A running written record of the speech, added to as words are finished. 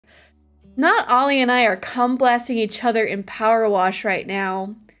Not Ollie and I are cum blasting each other in power wash right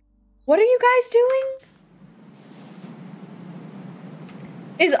now. What are you guys doing?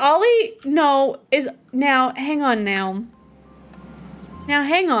 Is Ollie... No, is... Now, hang on now. Now,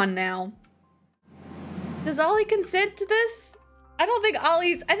 hang on now. Does Ollie consent to this? I don't think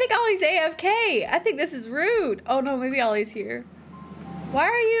Ollie's... I think Ollie's AFK. I think this is rude. Oh no, maybe Ollie's here. Why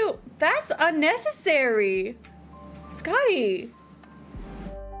are you... That's unnecessary. Scotty.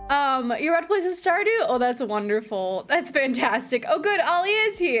 You're about to play some Stardew? Oh, that's wonderful. That's fantastic. Oh, good. Ollie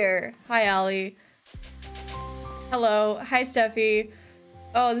is here. Hi, Ollie. Hello. Hi, Steffi.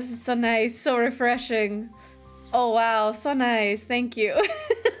 Oh, this is so nice. So refreshing. Oh, wow. So nice. Thank you.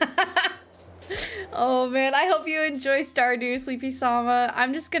 Oh, man. I hope you enjoy Stardew, Sleepy Sama.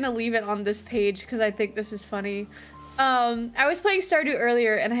 I'm just gonna leave it on this page because I think this is funny. I was playing Stardew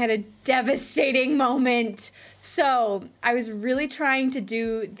earlier and I had a devastating moment. So I was really trying to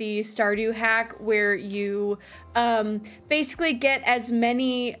do the Stardew hack where you basically get as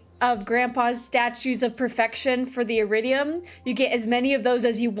many of Grandpa's statues of perfection for the Iridium. You get as many of those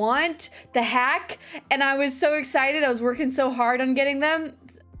as you want, the hack. And I was so excited. I was working so hard on getting them.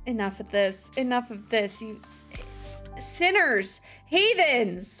 Enough of this. Enough of this. You sinners.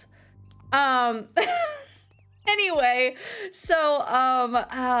 Heathens. Anyway, so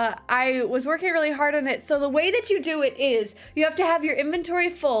I was working really hard on it. So the way that you do it is you have to have your inventory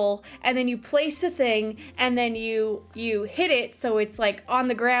full and then you place the thing and then you hit it so it's like on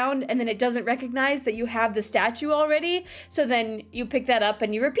the ground and then it doesn't recognize that you have the statue already. So then you pick that up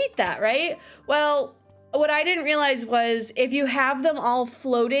and you repeat that, right? Well, what I didn't realize was if you have them all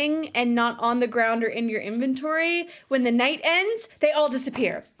floating and not on the ground or in your inventory, when the night ends, they all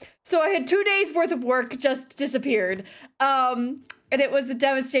disappear. So I had 2 days worth of work just disappeared. And it was a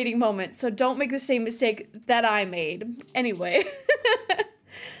devastating moment. So don't make the same mistake that I made. Anyway.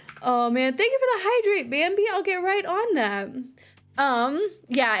 Oh man, thank you for the hydrate, Bambi. I'll get right on that.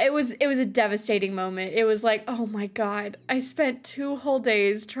 Yeah, it was a devastating moment. It was like, oh my god, I spent 2 whole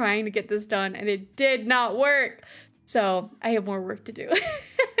days trying to get this done and it did not work. So I have more work to do.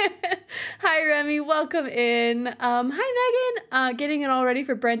 Hi Remy, welcome in. Hi Megan, getting it all ready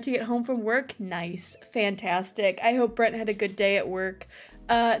for Brent to get home from work. Nice, fantastic. I hope Brent had a good day at work.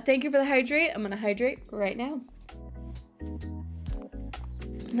 Thank you for the hydrate. I'm gonna hydrate right now.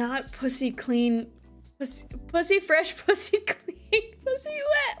 Not pussy clean, pussy fresh, pussy clean. Pussy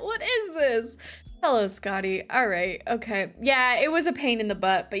wet. What is this? Hello, Scotty. All right. Okay. Yeah, it was a pain in the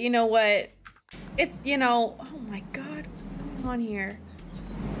butt, but you know what? It's, you know, oh my god, what's going on here?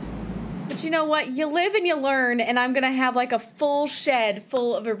 But you know what? You live and you learn, and I'm gonna have like a full shed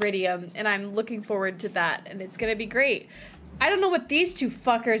full of iridium, and I'm looking forward to that, and it's gonna be great. I don't know what these two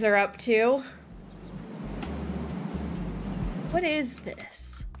fuckers are up to. What is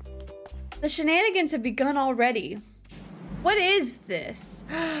this? The shenanigans have begun already. What is this?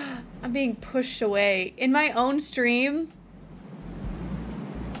 I'm being pushed away in my own stream.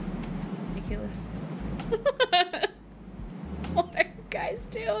 Ridiculous. What are you guys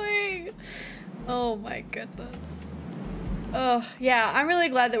doing? Oh my goodness. Oh yeah, I'm really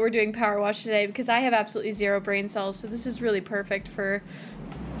glad that we're doing power wash today because I have absolutely 0 brain cells, so this is really perfect for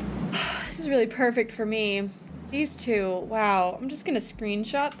me. These two, wow. I'm just gonna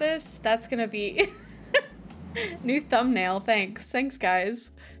screenshot this. That's gonna be new thumbnail. Thanks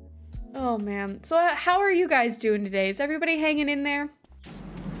guys. Oh man. So how are you guys doing today? Is everybody hanging in there?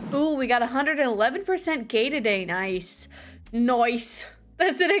 Ooh, we got 111% gay today. Nice. Nice.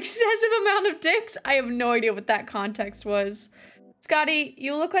 That's an excessive amount of dicks. I have no idea what that context was. Scotty,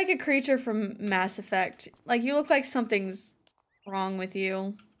 you look like a creature from Mass Effect. Like, you look like something's wrong with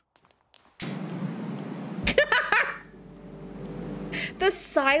you. The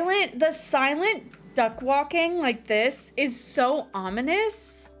silent duck walking like this is so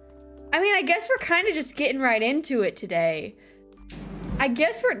ominous. I mean, I guess we're kind of just getting right into it today. I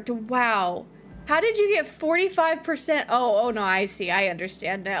guess wow. How did you get 45%? Oh no, I see. I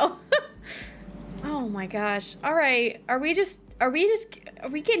understand now. Oh my gosh. All right. Are we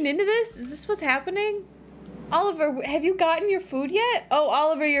getting into this? Is this what's happening? Oliver, have you gotten your food yet? Oh,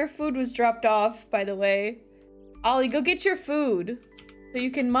 Oliver, your food was dropped off, by the way. Ollie, go get your food so you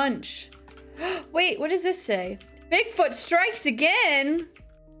can munch. Wait, what does this say? Bigfoot strikes again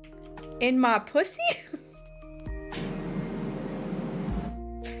in my pussy?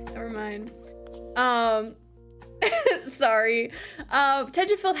 Never mind. Sorry.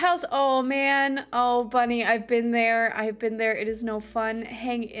 Tensionfield House. Oh man. Oh bunny, I've been there. It is no fun.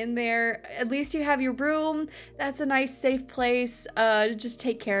 Hang in there. At least you have your room. That's a nice safe place. Just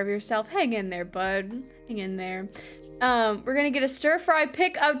take care of yourself. Hang in there, bud. Hang in there. We're gonna get a stir-fry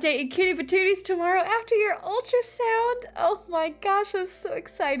pick update and cutie patooties tomorrow after your ultrasound. Oh my gosh, I'm so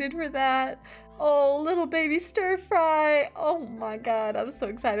excited for that. Oh, little baby stir-fry. Oh my god, I'm so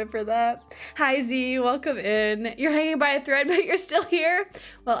excited for that. Hi Z, welcome in. You're hanging by a thread, but you're still here?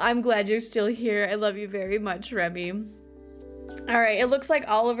 Well, I'm glad you're still here. I love you very much, Remy. All right, it looks like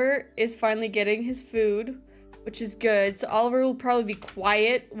Oliver is finally getting his food, which is good. So Oliver will probably be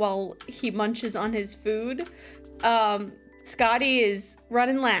quiet while he munches on his food. Scottie is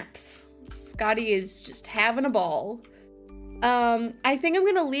running laps. Scottie is just having a ball. I think I'm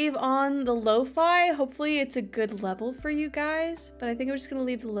gonna leave on the lo-fi. Hopefully it's a good level for you guys, but I think I'm just gonna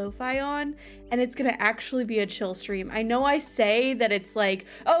leave the lo-fi on, and it's gonna actually be a chill stream. I know I say that it's like,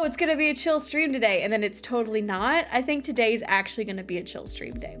 oh, it's gonna be a chill stream today, and then it's totally not. I think today's actually gonna be a chill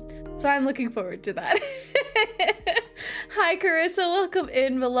stream day. So I'm looking forward to that. Hi, Carissa. Welcome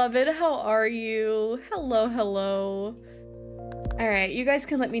in, beloved. How are you? Hello, hello. All right, you guys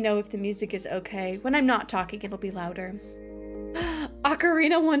can let me know if the music is okay. When I'm not talking, it'll be louder.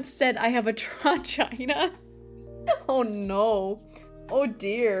 Ocarina once said, I have a trachina. Oh, no. Oh,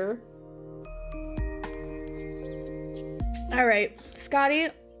 dear. All right, Scottie,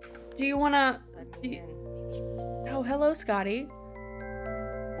 do you want to... Oh, hello, Scottie.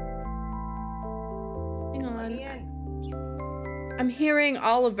 Hang on. I'm hearing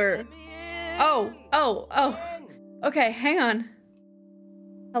Oliver. Oh. Okay, hang on.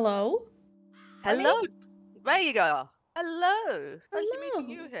 Hello? Hello. There you go. Hello. Fancy Hello. meeting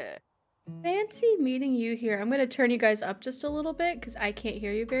you here. Fancy meeting you here. I'm going to turn you guys up just a little bit because I can't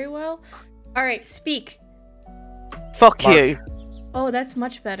hear you very well. All right, speak. Fuck you. Oh, that's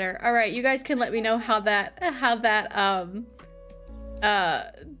much better. All right, you guys can let me know how that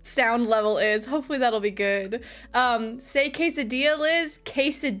sound level is. Hopefully that'll be good. Say quesadilla, Liz.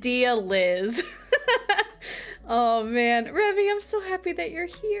 Quesadilla, Liz. Oh man, Remy, I'm so happy that you're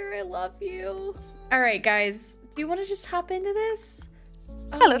here. I love you. All right, guys, do you want to just hop into this?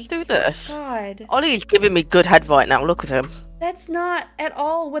 Yeah, let's do this. God, Ollie's giving me good head right now. Look at him. that's not at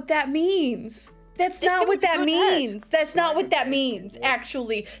all what that means. That's not what that means. That's not what that means,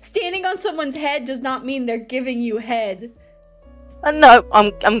 actually. Standing on someone's head does not mean they're giving you head. No,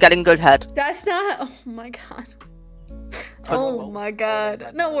 I'm getting good head. That's not... Oh my god. Oh my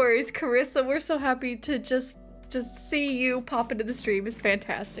god. No worries, Carissa. We're so happy to just see you pop into the stream. It's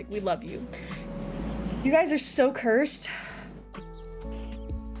fantastic. We love you. You guys are so cursed.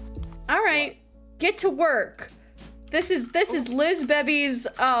 Alright. Get to work. This is Liz Bebby's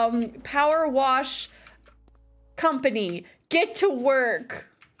power wash company. Get to work.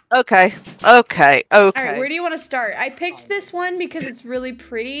 Okay. All right, where do you want to start? I picked this one because it's really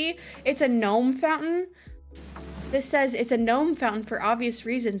pretty. It's a gnome fountain. This says it's a gnome fountain for obvious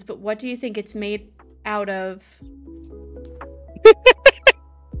reasons, but what do you think it's made out of?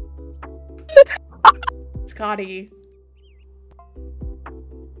 Scottie.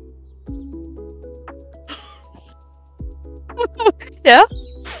 Yeah?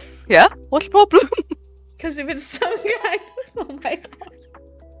 Yeah? What's the problem? Because if it's some kind... Oh my god.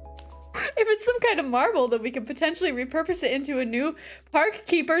 If it's some kind of marble, then we can potentially repurpose it into a new park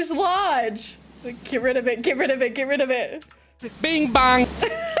keeper's lodge. Like, get rid of it, get rid of it, get rid of it. Bing bang.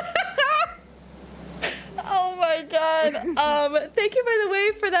 Oh my god. Thank you, by the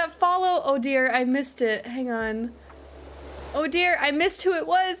way, for that follow. Oh dear, I missed it. Hang on. Oh dear, I missed who it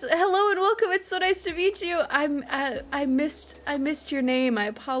was. Hello and welcome. It's so nice to meet you. I missed your name. I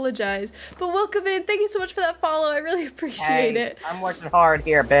apologize. But welcome in. Thank you so much for that follow. I really appreciate it. I'm working hard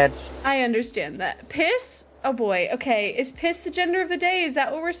here, bitch. I understand that. Piss? Oh boy. Okay, is piss the gender of the day? Is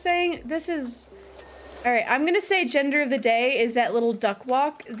that what we're saying? This is... Alright, I'm gonna say gender of the day is that little duck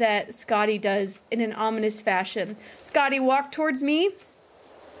walk that Scottie does in an ominous fashion. Scottie, walk towards me.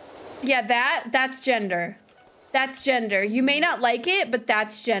 Yeah, that's gender. That's gender. You may not like it, but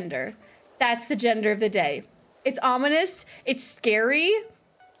that's gender. That's the gender of the day. It's ominous. It's scary.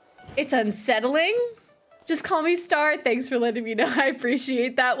 It's unsettling. Just call me Star. Thanks for letting me know. I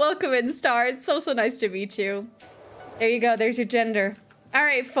appreciate that. Welcome in, Star. It's so nice to meet you. There you go. There's your gender. All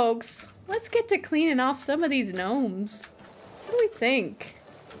right, folks. Let's get to cleaning off some of these gnomes. What do we think?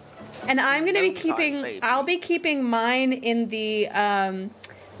 And I'm going to be keeping... I'll be keeping mine in the...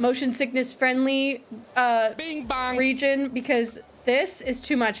 motion sickness friendly region because this is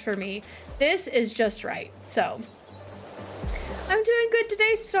too much for me. This is just right. So I'm doing good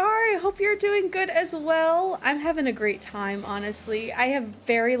today, Star. I hope you're doing good as well. I'm having a great time, honestly. I have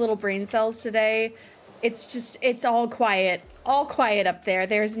very little brain cells today. It's all quiet up there.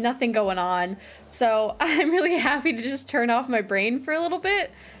 There's nothing going on. So I'm really happy to just turn off my brain for a little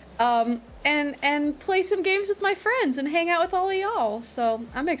bit. And play some games with my friends and hang out with all of y'all. So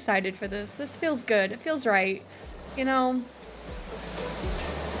I'm excited for this. This feels good. It feels right. You know,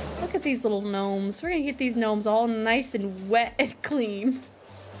 look at these little gnomes. We're gonna get these gnomes all nice and wet and clean.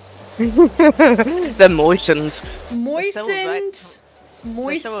 They're moistened. Moistened.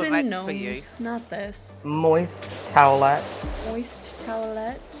 Moistened gnomes. Not this. Moist towelette. Moist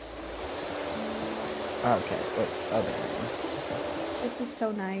towelette. Okay, wait. Okay. This is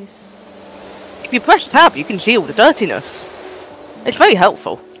so nice. If you press tab, you can see all the dirtiness. It's very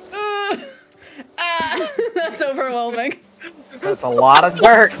helpful. That's overwhelming. That's a lot of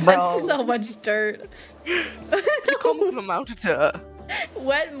dirt, bro. That's so much dirt. It's a common amount of dirt.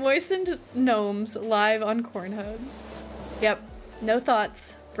 Wet, moistened gnomes live on Cornhub. Yep. No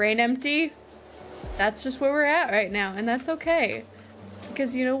thoughts. Brain empty. That's just where we're at right now, and that's okay.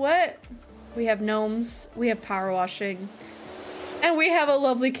 Because you know what? We have gnomes, we have power washing, and we have a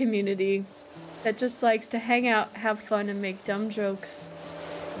lovely community that just likes to hang out, have fun, and make dumb jokes.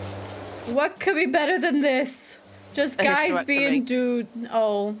 What could be better than this? Just guys being dude.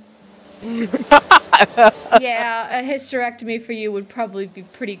 Oh. Yeah, a hysterectomy for you would probably be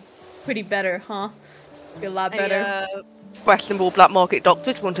pretty better, huh? Be a lot better. Questionable black market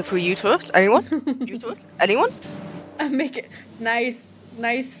doctors want a free uterus. Anyone? Uterus? Anyone? Make it nice,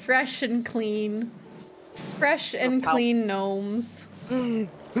 fresh and clean. Fresh and clean gnomes.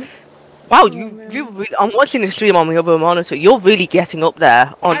 Wow, you really, I'm watching the stream on the other monitor. You're really getting up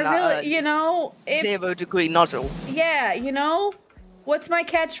there on I really, you know, 0 degree nozzle. Yeah, you know, what's my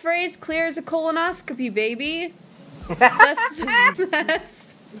catchphrase? Clear as a colonoscopy, baby. That's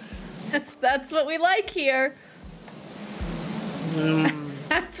what we like here.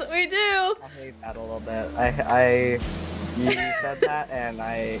 That's what we do. I hate that a little bit. You said that, and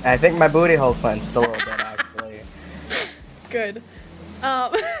I think my booty hole clenched a little bit, actually. Good.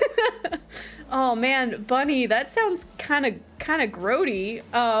 Oh man, bunny, that sounds kind of grody.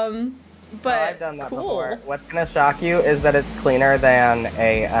 But I've done that cool. before. What's gonna shock you is that it's cleaner than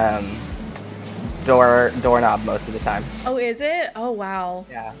a doorknob most of the time. Oh, is it? Oh wow.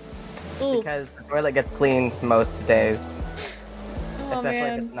 Yeah. Ooh. Because the toilet gets cleaned most days. Oh, Especially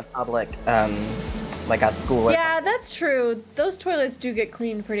man. if it's in a public, like a school or Yeah, something. that's true. Those toilets do get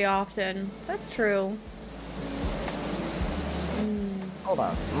cleaned pretty often. That's true. Hold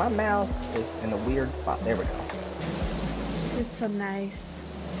on. My mouse is in a weird spot. There we go. This is so nice.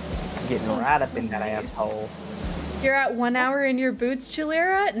 Getting Oh, right up so in that nice. asshole. You're at 1 hour in your boots,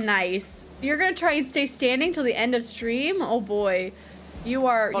 Chilera? Nice. You're gonna try and stay standing till the end of stream? Oh boy.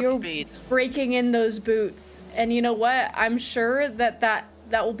 You're breaking in those boots. And you know what? I'm sure that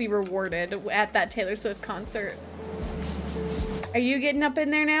will be rewarded at that Taylor Swift concert. Are you getting up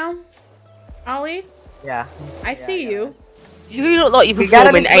in there now? Ollie? Yeah. I see you. You look like you're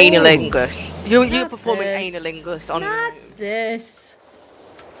performing analingus. You're performing analingus on Not this.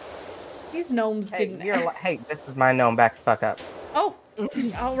 These gnomes Hey, didn't. hey, this is my gnome. Back the fuck up. Oh,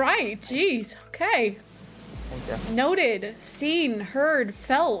 all right. Jeez. Okay. Thank you. Noted. Seen. Heard.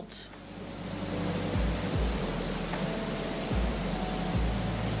 Felt.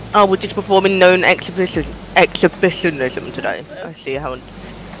 Oh, we're just performing known exhibitionism today. I see how.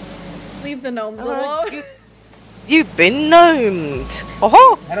 Leave the gnomes alone. You've been gnomed.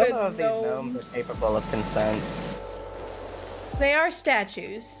 Oh! I don't know if these gnomes are capable of consent. They are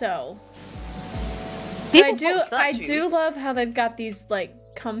statues, so. People But I do love how they've got these like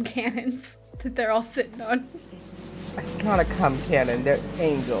cum cannons that they're all sitting on. It's not a cum cannon. They're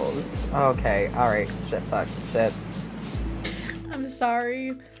angels. Okay. All right. Shit. Fuck. Shit. I'm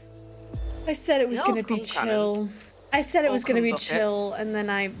sorry. I said it was gonna be chill. I said it was gonna be chill, and then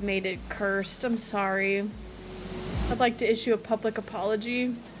I made it cursed. I'm sorry. I'd like to issue a public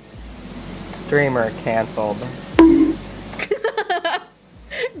apology. Streamer canceled.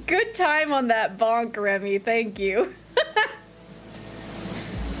 Good time on that bonk, Remy. Thank you.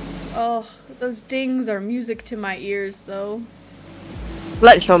 Oh, those dings are music to my ears, though.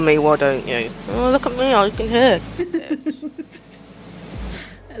 Flex on me, why don't you? Oh, look at me, I can hear.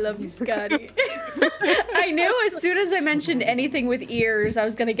 I love you, Scotty. I knew as soon as I mentioned anything with ears, I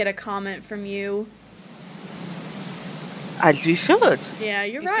was gonna get a comment from you. As you should. Yeah,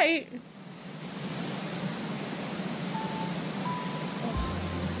 you're right.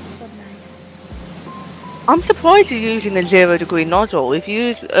 Oh, so nice. I'm surprised you're using a 0 degree nozzle. If you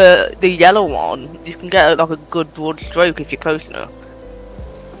use the yellow one, you can get like a good broad stroke if you're close enough.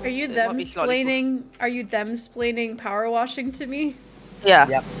 Are you them splaining? Are you them splaining power washing to me? Yeah.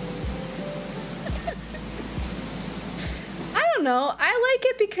 Yep. I don't know. I like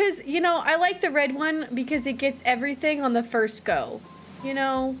it because, you know, I like the red one because it gets everything on the first go. You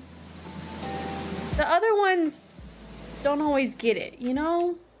know, The other ones don't always get it, you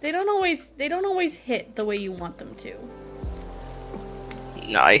know? They don't always hit the way you want them to.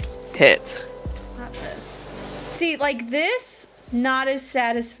 Nice hit. Not this. See, like this, not as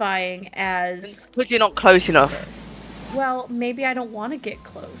satisfying as Because you're not close enough. this. Well, maybe I don't want to get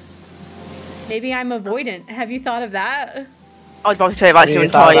close. Maybe I'm avoidant. Have you thought of that? I was about to say that's Have your you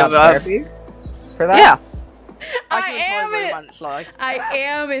thought entire about therapy for that? Yeah. I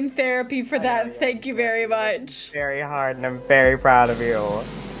am in therapy for that. know, yeah, Thank you very much. Very hard, and I'm very proud of you.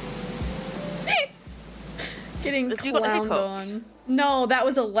 Getting Did you got the clowned hiccups? on. No, that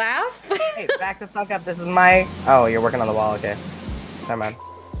was a laugh. Hey, back the fuck up. This is my. Oh, you're working on the wall. Okay. Never mind.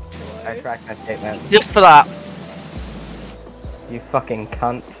 I tracked my statement. Just for that. You fucking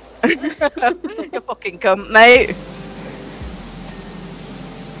cunt. You fucking cunt, mate.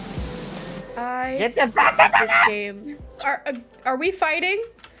 I Get the fuck hate this game. Are we fighting?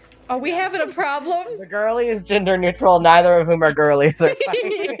 Are we having a problem? The girly is gender neutral. Neither of whom are girlies. They're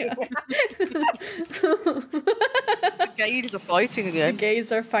fighting. Gays are fighting The again.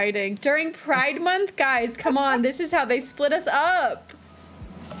 gays are fighting. During Pride Month, guys, come on. This is how they split us up.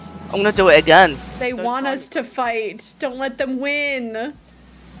 I'm gonna do it again. They Don't want fight. us to fight. Don't let them win.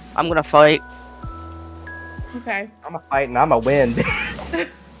 I'm gonna fight. Okay. I'm a fight and I'm a win.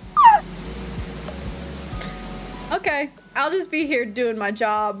 Okay. I'll just be here doing my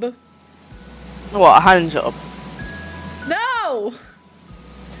job. What, a hand job? No!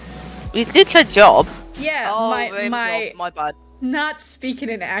 You did say job. Yeah, Oh, my job. My bad. not speaking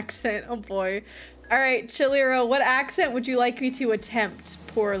an accent. Oh boy. All right, Chiliro, what accent would you like me to attempt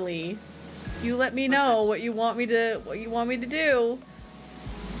poorly? You let me know what you want me to do.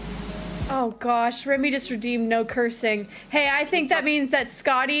 Oh gosh, Remy just redeemed no cursing. Hey, I think that means that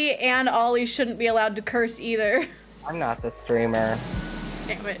Scottie and Ollie shouldn't be allowed to curse either. I'm not the streamer.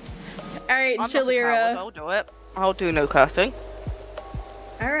 Damn it. All right, I'm not a coward, Chilira. I'll do it. I'll do no cursing.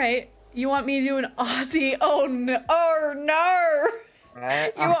 All right. You want me to do an Aussie? Oh no! Oh no!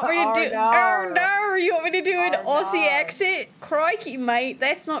 Right? You want me to do? Oh no! You want me to do an Oh, Aussie no. accent? Crikey, mate,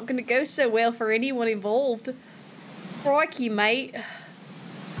 that's not gonna go so well for anyone involved. Crikey, mate.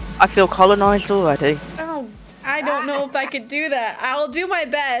 I feel colonised already. Oh, I don't know if I could do that. I'll do my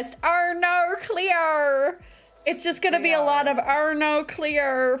best. Oh no, clear. It's just gonna be a lot of oh no,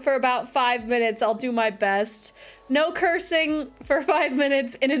 clear for about 5 minutes. I'll do my best. No cursing for 5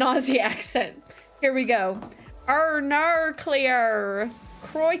 minutes in an Aussie accent. Here we go. Oh no, clear.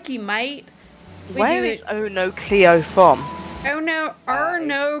 Crikey, mate. We Where do is it. Oh No Cleo from? Oh no, oh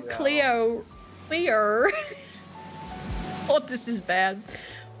no, H2O. clear. Oh, this is bad.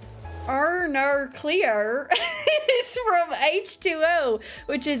 Oh no, clear is from H2O,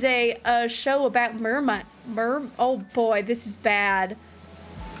 which is a show about oh boy, this is bad.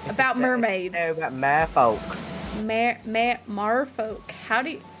 About mermaids. No, about merfolk. Marfolk. How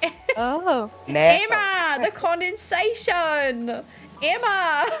do you... Oh. Emma, the condensation.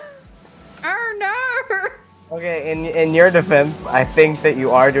 Emma. Oh no. Okay, in your defense, I think that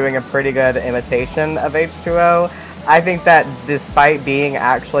you are doing a pretty good imitation of H2O. I think that despite being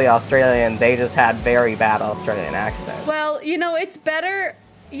actually Australian, they just had very bad Australian accents. Well, you know, it's better,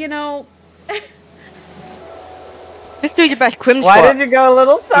 you know... Just do your best crim Why squat. did you go a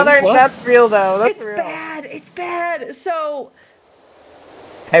little southern? What? That's real though. That's It's real. bad. It's bad. So...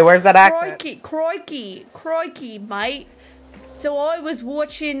 Hey, where's that accent? Crikey, mate. So I was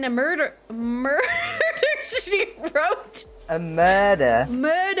watching a murder she wrote. A murder.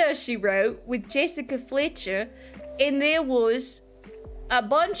 Murder, she wrote, with Jessica Fletcher, and there was a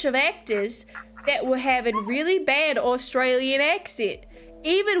bunch of actors that were having really bad Australian accent,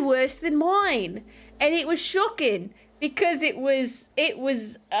 even worse than mine, and it was shocking because it was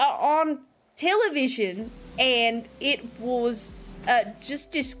on television and it was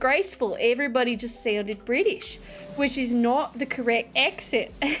just disgraceful. Everybody just sounded British, which is not the correct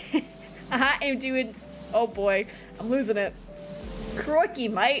accent. I am doing. Oh boy, I'm losing it. Crikey,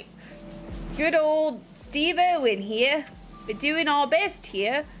 mate. Good old Steve Owen here. We're doing our best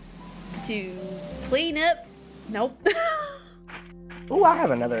here to clean up. Nope. Ooh, I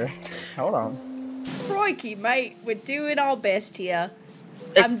have another. Hold on. Crikey, mate. We're doing our best here.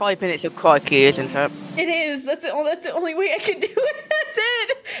 It's 5 minutes of crikey, isn't it? It is. That's the only way I can do it. That's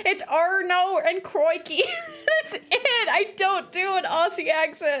it. It's Arno and crikey. That's it. I don't do an Aussie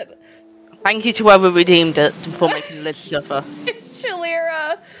accent. Thank you to whoever redeemed it for making Liz suffer. It's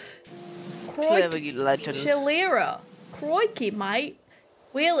Chilera. Clever, you legend. Chilera. Crikey, mate.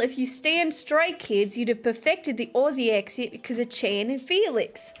 Well, if you stand straight, kids, you'd have perfected the Aussie accent because of Chan and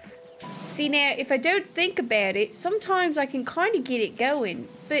Felix. See, now, if I don't think about it, sometimes I can kind of get it going.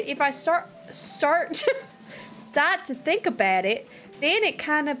 But if I start start to think about it, then it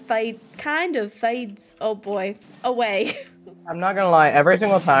kind of fades. Oh boy, away. I'm not gonna lie. Every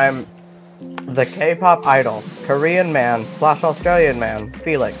single time the K-pop idol, Korean man / Australian man,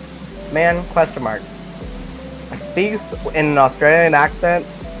 Felix, man question mark, speaks in an Australian accent,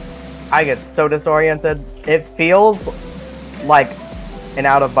 I get so disoriented. It feels like an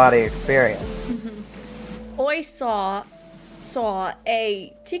out-of-body experience. I saw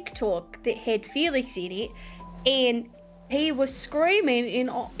a TikTok that had Felix in it, and he was screaming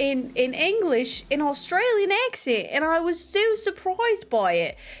in English in Australian accent, and I was so surprised by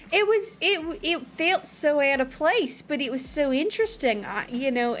it. It felt so out of place, but it was so interesting, you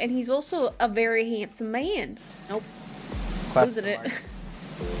know. And he's also a very handsome man. Nope, losing it.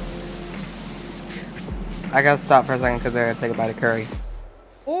 I gotta stop for a second because I gotta take a bite of curry.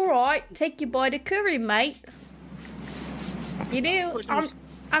 All right, take your bite of curry, mate. You know,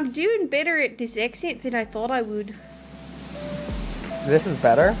 I'm doing better at this accent than I thought I would. This is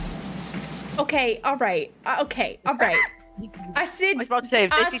better? Okay, alright. Okay, alright. I said... I was about to say,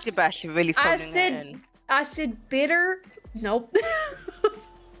 if this is the best, you're really phoning it in. I said bitter. Nope.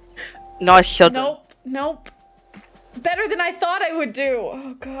 Nice southern. Nope. Better than I thought I would do.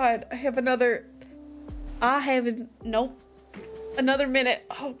 Oh god, nope. Another minute.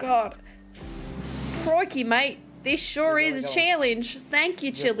 Oh god. Crikey, mate. This sure is a challenge. Thank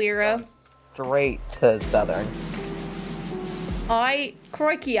you, Chilira. Straight to southern.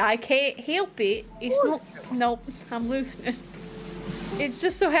 Crikey, I can't help it. It's not, nope, I'm losing it. It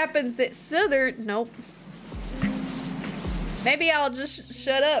just so happens that southern, nope. Maybe I'll just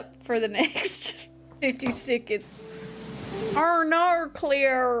shut up for the next 50 seconds. Oh no,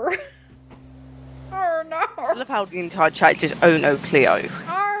 Cleo. Oh no. I love how the entire chat is just, oh no, Cleo.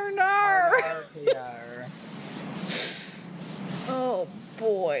 Oh no. Oh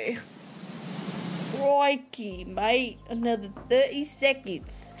boy. Crikey, mate. Another 30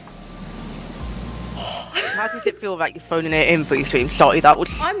 seconds. How does it feel like you're phoning it in for your stream? Sorry, that was...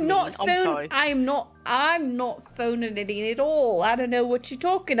 I'm not sorry. I'm not phoning it in at all. I don't know what you're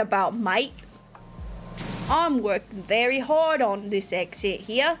talking about, mate. I'm working very hard on this accent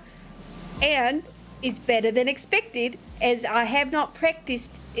here. And it's better than expected, as I have not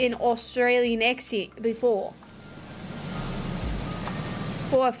practiced an Australian accent before.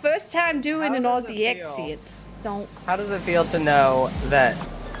 For a first time doing an Aussie accent. How does it feel to know that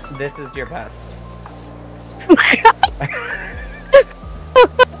this is your best?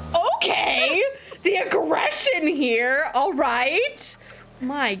 Okay! The aggression here, alright.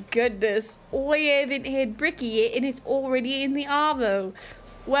 My goodness. I haven't had Bricky yet, and it's already in the Avo.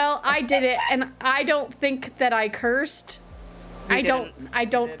 Well, I did it, and I don't think that I cursed. I don't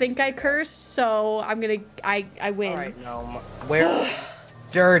think I cursed, so I'm gonna, I win. Alright, no, where...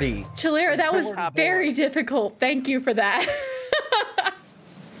 Dirty. Chalera, that was very difficult. Thank you for that.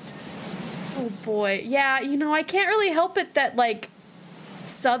 Oh boy. Yeah, you know, I can't really help it that, like,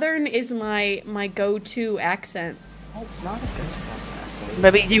 Southern is my go-to accent. Oh, it's not a good accent.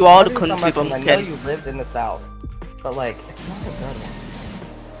 Maybe you are the country bumpkin. I know you lived in the South, but, like, it's not a good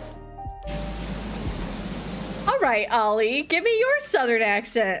one. Alright, Ollie, give me your Southern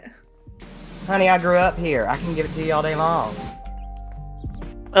accent. Honey, I grew up here. I can give it to you all day long.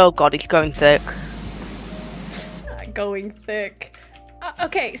 Oh god, he's going thick. Going thick.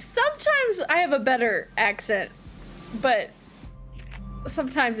 Okay, sometimes I have a better accent, but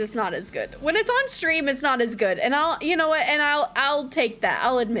sometimes it's not as good. When it's on stream, it's not as good, and you know what, and I'll take that.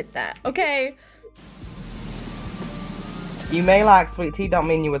 I'll admit that, okay? You may like sweet tea, don't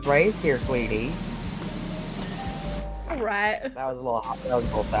mean you was raised here, sweetie. Alright. That was a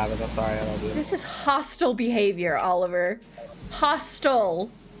little savage, I'm sorry, I love you. This is hostile behavior, Oliver. Hostile.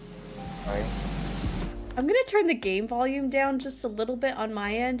 Sorry. I'm gonna turn the game volume down just a little bit on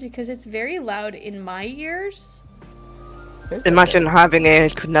my end because it's very loud in my ears. Imagine having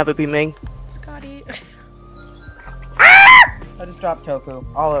ears could never be me. Scotty. I just dropped tofu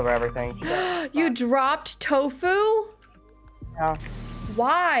all over everything. You dropped tofu? Yeah.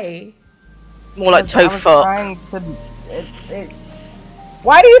 Why? More like I was tofu. trying to...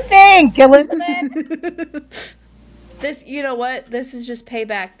 Why do you think, Elizabeth? This, you know what? This is just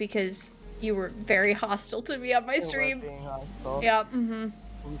payback because you were very hostile to me on my stream. Yeah, I'm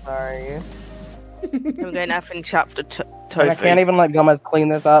sorry. I'm going to have in chapter tofu. And I can't even let Gomez clean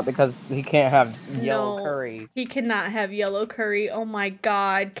this up because he can't have yellow curry. He cannot have yellow curry. Oh my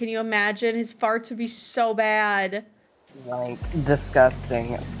god. Can you imagine? His farts would be so bad. Like,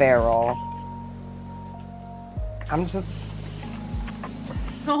 disgusting. Feral. I'm just...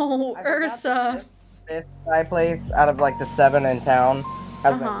 Oh, Ursa. This Thai place, out of like the 7 in town,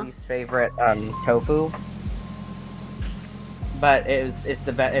 as my least favorite tofu. But it's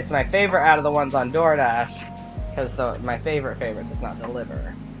the best. It's my favorite out of the ones on DoorDash, because my favorite does not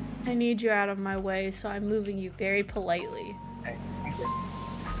deliver. I need you out of my way, so I'm moving you very politely. Okay.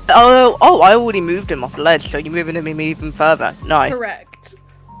 Oh, I already moved him off the ledge, so you're moving him even further. Nice. Correct.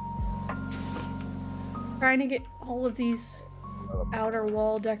 Trying to get all of these outer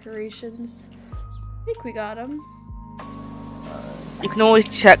wall decorations. I think we got them. You can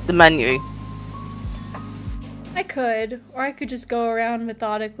always check the menu. I could, or I could just go around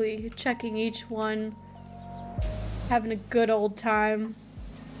methodically, checking each one, having a good old time.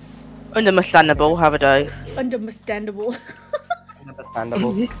 Understandable, have a day. Understandable.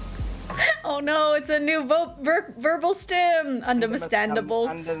 Understandable. Oh no, it's a new verbal stem. Understandable.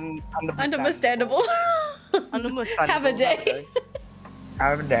 Understandable. Have a day.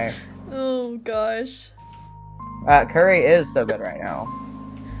 Have a day. Oh gosh. Curry is so good right now.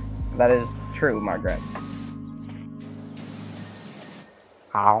 That is true, Margaret.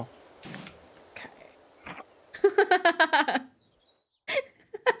 How? Okay.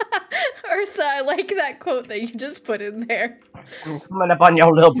 Ursa, I like that quote that you just put in there. I'm coming up on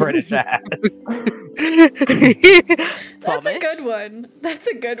your little British ass. That's a good one. That's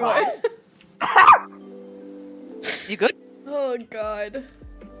a good one. You good? Oh god.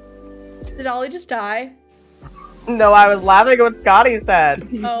 Did Ollie just die? No, I was laughing at what Scotty said.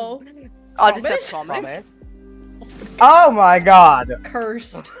 Oh. I just said promise. Oh my god.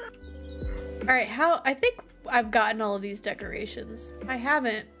 Cursed. Alright, I think I've gotten all of these decorations. I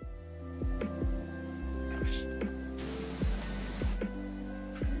haven't. Gosh.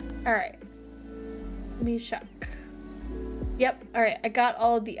 Alright. Let me check. Yep, alright, I got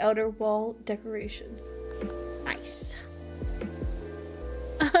all of the outer wall decorations. Nice.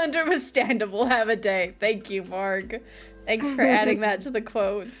 Understandable, have a day. Thank you, Marg. Thanks for adding that to the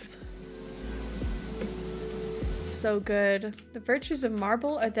quotes. So good. The virtues of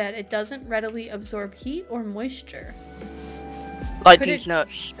marble are that it doesn't readily absorb heat or moisture. Like these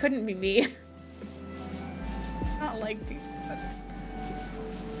nuts. Couldn't be me. Not like these nuts.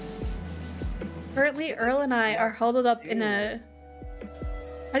 Currently, Earl and I are huddled up in a...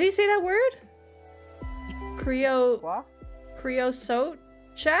 How do you say that word? Creosote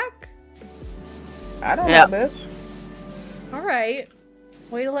shack? I don't know, bitch. Alright.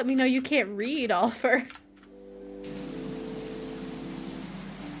 Way to let me know you can't read, Oliver.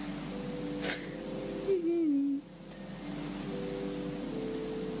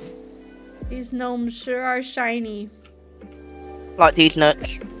 These gnomes sure are shiny. Like these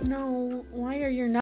nuts. No, why are your nuts